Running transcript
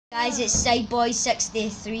Guys, it's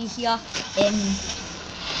Sideboy63 here.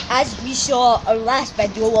 As we saw our last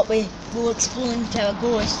video, what we were exploring to a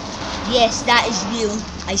ghost. Yes, that is real.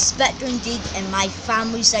 I spit on Jade and my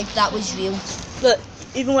family said that was real. Look,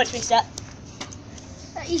 even watch me sit.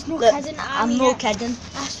 He's not Look, kidding. I'm not kidding.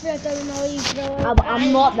 I swear down all he's really.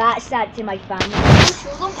 I'm not that sad to my family.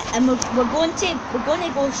 And we're going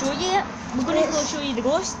to go show you it. We're going to go show you the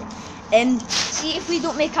ghost. And see if we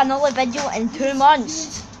don't make another video in 2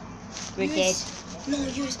 months. We're dead. No,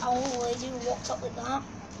 use an old lady who walked up like that.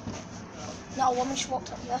 Not a woman, she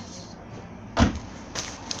walked up this.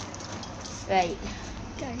 Right.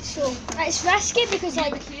 Guys, so it's risky because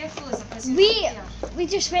like we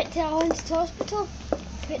just went to a haunted hospital.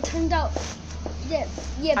 But it turned out that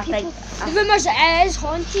the rumours that it is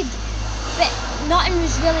haunted, but nothing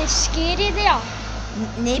was really scary there.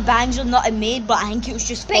 No bangs or nothing made, but I think it was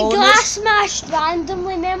just But glass smashed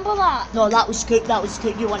randomly, remember that? No, that was Cook,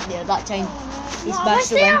 you weren't there that time. He smashed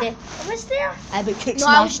the window. I was there. But Cook No,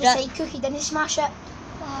 I was smashed it. beside Cook, he didn't smash it.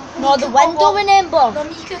 No, the window, remember? No,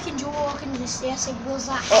 me, Cook and Joe were walking the stairs, said, where's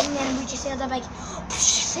that? And then we just heard a big...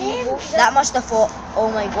 That must have thought, oh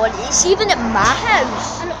my god, it's even at my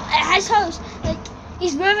house. I know, at his house, like,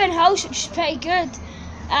 he's moving house, which is pretty good.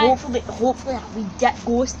 Hopefully if we get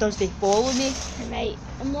ghosts, does they follow me? Right,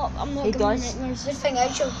 I'm not He giving does. nightmares. The thing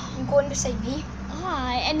is, you're going beside me.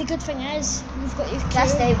 Aye, and the good thing is, we've got your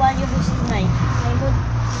That's the one you're listening to.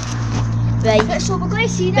 Right. Right. So we're going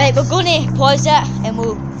to see this. Right, we're going to pause it and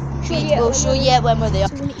we'll show you it when we're there.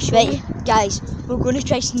 Right, guys, we're going to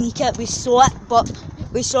try sneak it. We saw it, but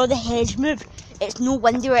we saw the hedge move. It's no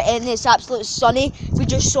windy or anything, it's absolutely sunny. We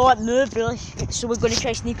just saw it move, really. So we're going to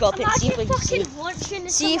try sneak up and see if we can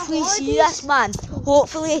see this, man.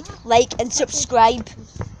 Hopefully, like and subscribe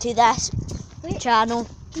to this channel.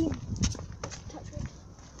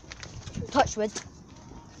 Touch wood.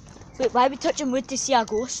 Wait, why are we touching wood to see a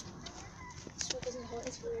ghost? So it doesn't haunt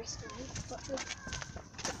us for the rest of the night.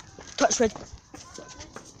 Touch wood.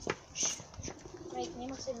 Right,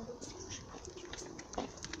 name us in.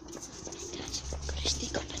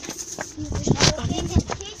 This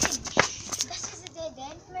is a dead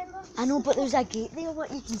end, remember? I know, but there's a gate there,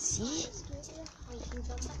 what you can see.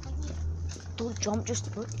 Don't jump,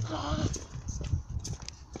 just look. Oh,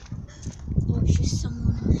 it's just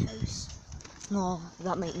someone in the house. No,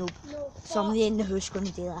 that might not. No, Somebody in the house going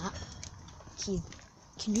to do that.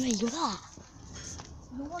 Can you hear that?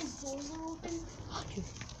 No one's doors are open.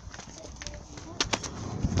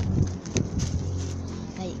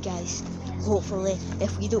 Right, guys. Hopefully,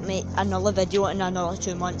 if we don't make another video in another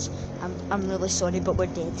 2 months, I'm really sorry, but we're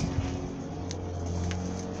dead.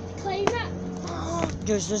 Climb it.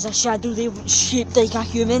 There's a shadow there shaped like a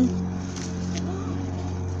human.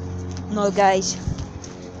 No, guys.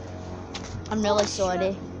 I'm really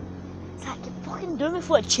sorry. It's like you fucking doing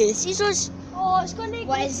before it chases us. Oh, it's going to.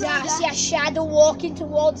 What is that? I see a shadow walking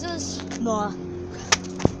towards us. No.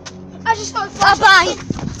 I just got Bye bye.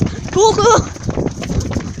 Go.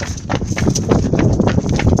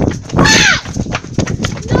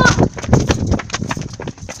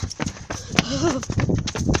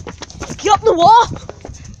 Get up the wall!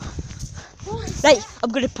 Right,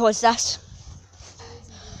 I'm gonna pause this.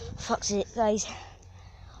 Fuck's sake, guys.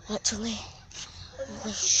 Literally.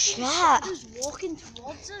 Holy shit. Who's walking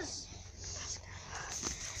towards us?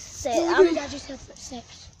 I just heard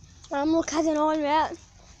footsteps. I'm not kidding on, right?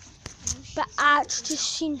 But I just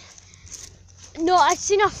seen. No, I'd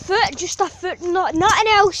seen a foot, just a foot, nothing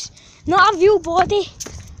else. Not a real body.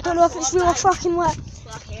 Don't know if it's real or fucking what.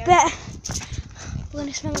 But. We're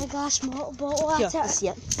going to smell a glass bottle at it. See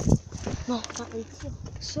it. No, can't wait.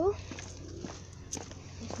 So? It's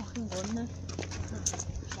fucking gone now.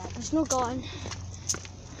 It's not gone.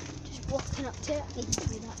 Just walking up to it.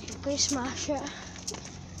 Going to smash it.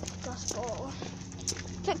 Glass bottle.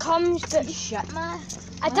 If it comes, but shit, man.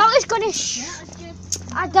 I doubt it's going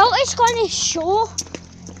to show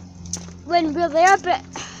when we're there, but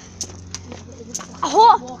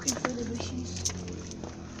Walking through the bushes.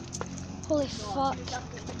 Holy fuck.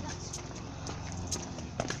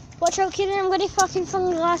 Watch out, Kieran, I'm going to fucking find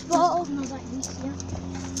the glass bottle. No, like this, yeah.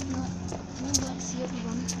 No, let's see it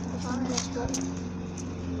run.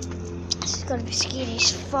 This is going to be scary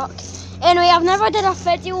as fuck. Anyway, I've never done a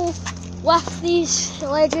video with these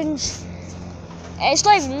legends. It's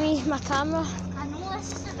not even me, my camera. I know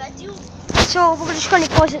this is the video. So we're just going to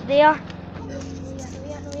pause it there.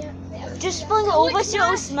 Just fling it over so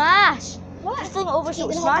it'll smash. What? Just fling it over so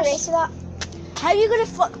it'll The smash. rest of that. How are you gonna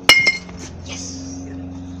fuck? Yes.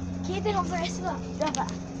 Keep it on the rest of that. Grab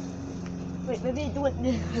it. Wait, maybe do it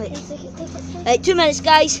now. Take it. Right, 2 minutes,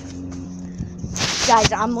 guys.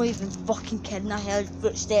 Guys, I'm not even fucking kidding. I heard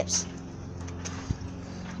footsteps.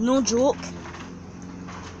 No joke.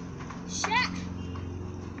 Shit.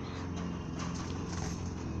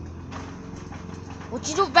 What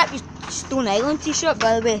you don't rip your Stone Island t-shirt,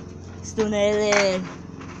 by the way? Stone Island.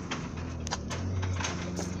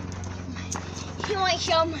 You want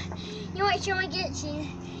some? You want some? I get you.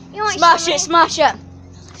 You want Smash some? it, smash it.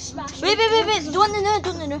 Smash Wait, it. wait, wait, wait. Don't know,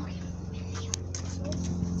 don't know.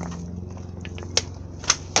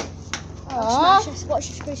 Smash it. Watch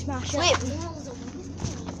your screw smash it. Wait.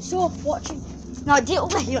 So, watching. No, get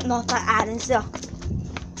over here, not that Aaron stuff.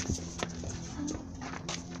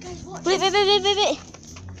 Guys, watch. Wait.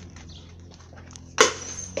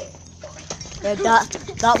 Yeah,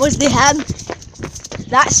 that was the hand.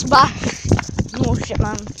 That smash. No shit,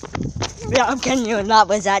 man. Yeah, I'm kidding you, and that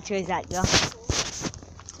was actually exactly.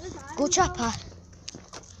 Go trap her. I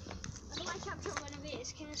don't like capture one of it.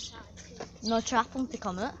 It's kind of sad. No trap them to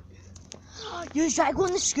come out. You try to go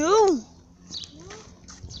in the school.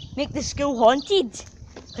 Make the school haunted.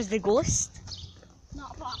 Because the ghost.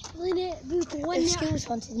 Not but really, we go in The there. school was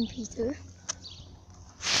haunted in P2.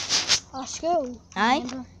 Our school. Aye.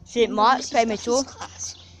 St. Mark's Primary School.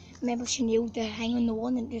 Class. Remember she nailed the hang on the wall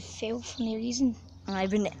and it just fell for no reason. I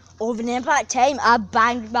remember that time I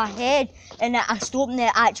banged my head and I stopped and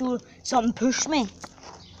actually something pushed me.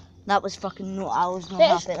 That was fucking no, I was not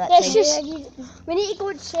happy at that Let's time. just, we need to go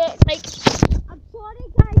and check, like, I'm sorry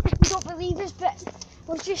guys if you don't believe us, but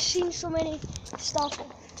we've just seen so many stuff.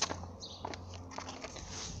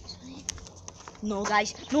 No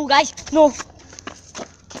guys, no.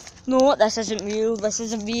 No, this isn't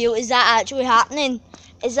real, Is that actually happening?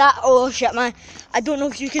 Is that, oh shit man. I don't know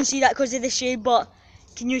if you can see that because of the shade, but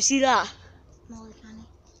can you see that? No, I can't.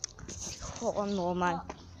 Oh no man.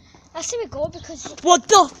 I say we go because What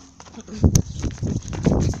the?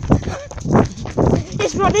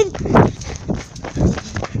 It's running.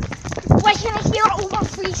 why can I hear over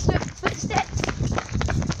 3 footsteps?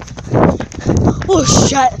 Oh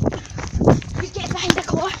shit. You get behind the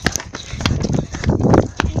car.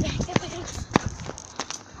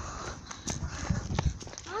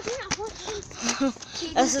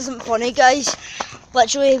 This isn't funny guys.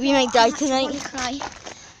 Literally we might die I tonight. want to cry.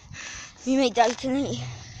 We might die tonight.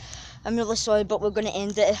 I'm really sorry, but we're going to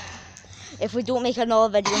end it if we don't make another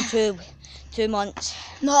video in 2 months.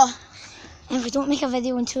 No. If we don't make a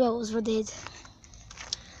video in 2 hours, we're dead.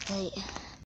 Right.